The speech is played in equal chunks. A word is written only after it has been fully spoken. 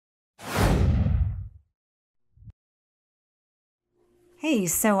Hey,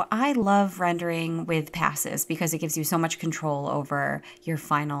 so I love rendering with passes because it gives you so much control over your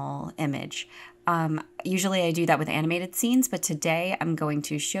final image. Usually I do that with animated scenes, but today I'm going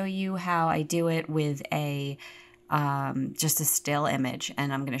to show you how I do it with just a still image.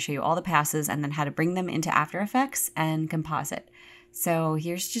 And I'm going to show you all the passes and then how to bring them into After Effects and composite. So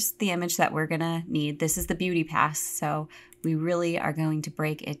here's just the image that we're going to need. This is the beauty pass, so we really are going to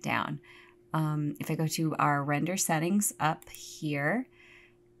break it down. If I go to our render settings up here,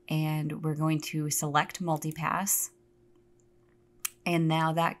 and we're going to select Multipass, and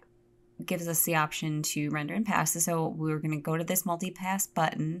now that gives us the option to render in passes. So we're going to go to this Multipass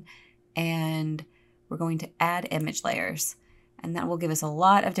button, and we're going to add image layers, and that will give us a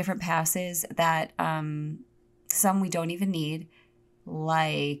lot of different passes that some we don't even need,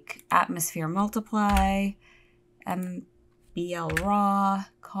 like atmosphere multiply, MBL raw,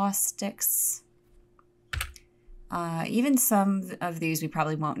 caustics. Even some of these we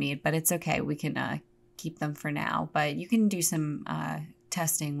probably won't need, but it's okay. We can keep them for now. But you can do some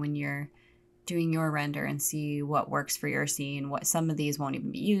testing when you're doing your render and see what works for your scene. What some of these won't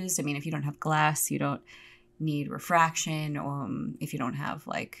even be used. I mean, if you don't have glass, you don't need refraction. If you don't have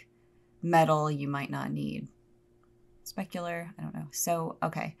like metal, you might not need specular. I don't know. So,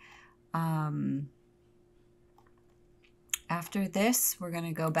 okay. After this, we're going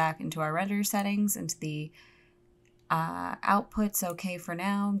to go back into our render settings, into the output's okay for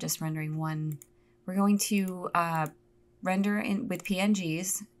now. I'm just rendering one. We're going to render in with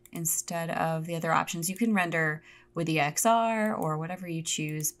PNGs instead of the other options. You can render with the XR or whatever you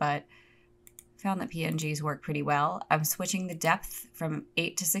choose, but I found that PNGs work pretty well. I'm switching the depth from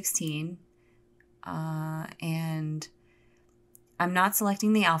 8 to 16, and I'm not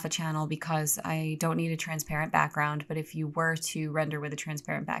selecting the alpha channel because I don't need a transparent background, but if you were to render with a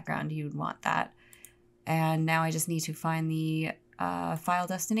transparent background, you'd want that. And now I just need to find the file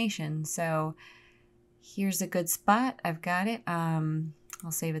destination. So here's a good spot. I've got it.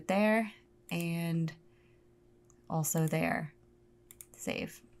 I'll save it there and also there.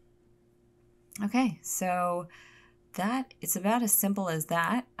 Save. Okay, so that it's about as simple as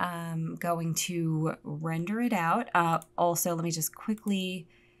that. I'm going to render it out. Also, let me just quickly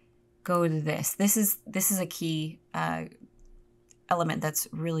go to this. This is a key element that's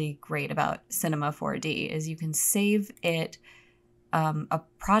really great about Cinema 4D is you can save it a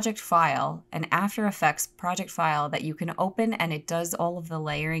project file, an After Effects project file that you can open, and it does all of the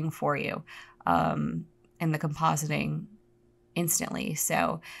layering for you and the compositing instantly.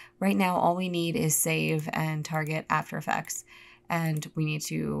 So right now all we need is save and target After Effects, and we need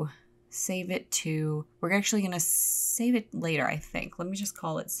to save it to, we're actually going to save it later, I think. Let me just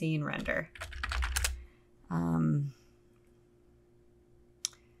call it scene render.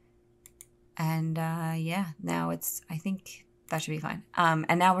 Yeah, now I think that should be fine.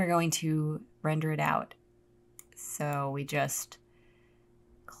 And now we're going to render it out. So we just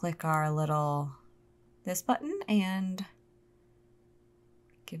click our this button and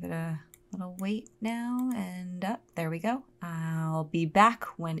give it a little wait now, and up, there we go. I'll be back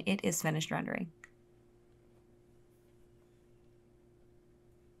when it is finished rendering.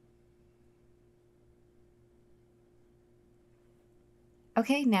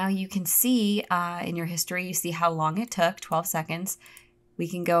 Okay, now you can see in your history, you see how long it took, 12 seconds. We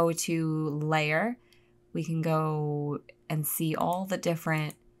can go to layer. We can go and see all the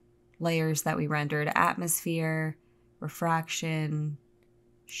different layers that we rendered. Atmosphere, refraction,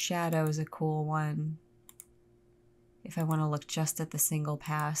 shadow is a cool one. If I want to look just at the single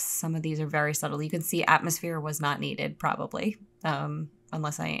pass, some of these are very subtle. You can see atmosphere was not needed probably,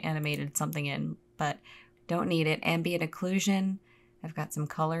 unless I animated something in, but don't need it. Ambient occlusion. I've got some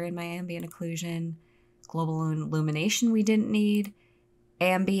color in my ambient occlusion. Global illumination we didn't need.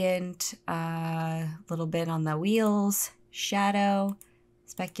 Ambient, little bit on the wheels. Shadow,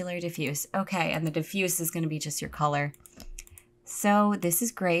 specular, diffuse. Okay, and the diffuse is going to be just your color. So this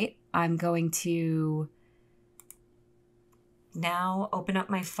is great. I'm going to now open up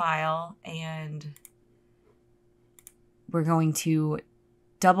my file, and we're going to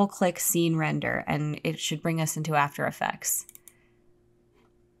double click scene render, and it should bring us into After Effects.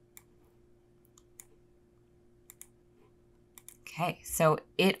 Okay, so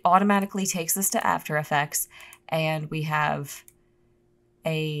it automatically takes us to After Effects, and we have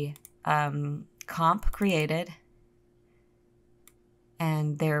a comp created,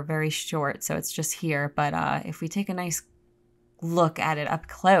 and they're very short, so it's just here. But if we take a nice look at it up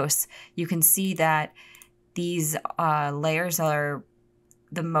close, you can see that these layers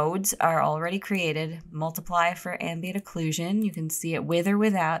the modes are already created. Multiply for ambient occlusion. You can see it with or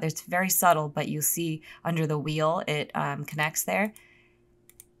without. It's very subtle, but you'll see under the wheel it connects there.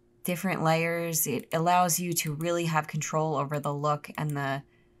 different layers. It allows you to really have control over the look and the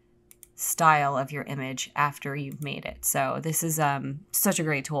style of your image after you've made it. So this is such a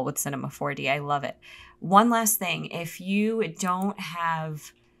great tool with Cinema 4D. I love it. One last thing, if you don't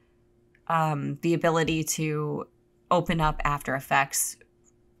have the ability to open up After Effects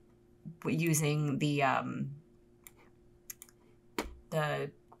using the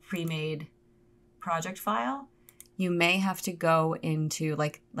pre-made project file, you may have to go into,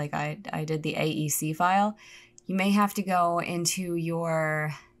 like I did the AEC file, you may have to go into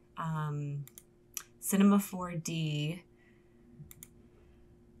your Cinema 4D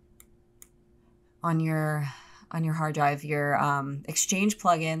on your hard drive, your Exchange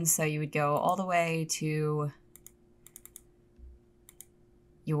plugins. So you would go all the way to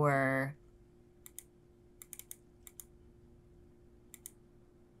your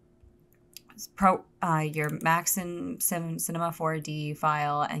Maxim Cinema 4D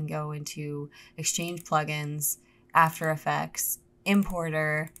file and go into Exchange plugins, After Effects,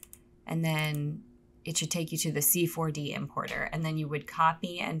 importer, and then it should take you to the C4D importer. And then you would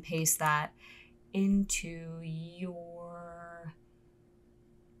copy and paste that into your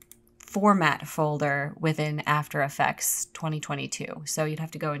format folder within After Effects 2022. So you'd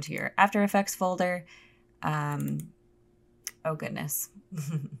have to go into your After Effects folder. Oh goodness.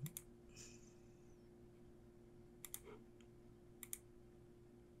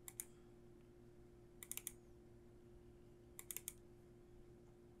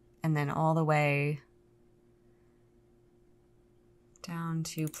 And then all the way down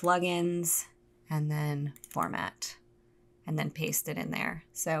to plugins and then format, and then paste it in there.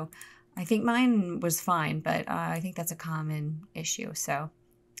 So I think mine was fine, but I think that's a common issue. So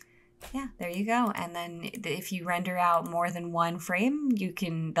yeah, there you go. And then if you render out more than one frame,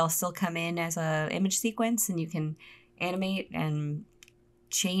 they'll still come in as a image sequence, and you can animate and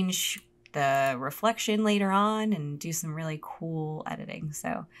change the reflection later on and do some really cool editing.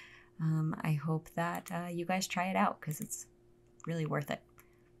 So I hope that you guys try it out because it's really worth it.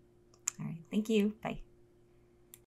 All right. Thank you. Bye.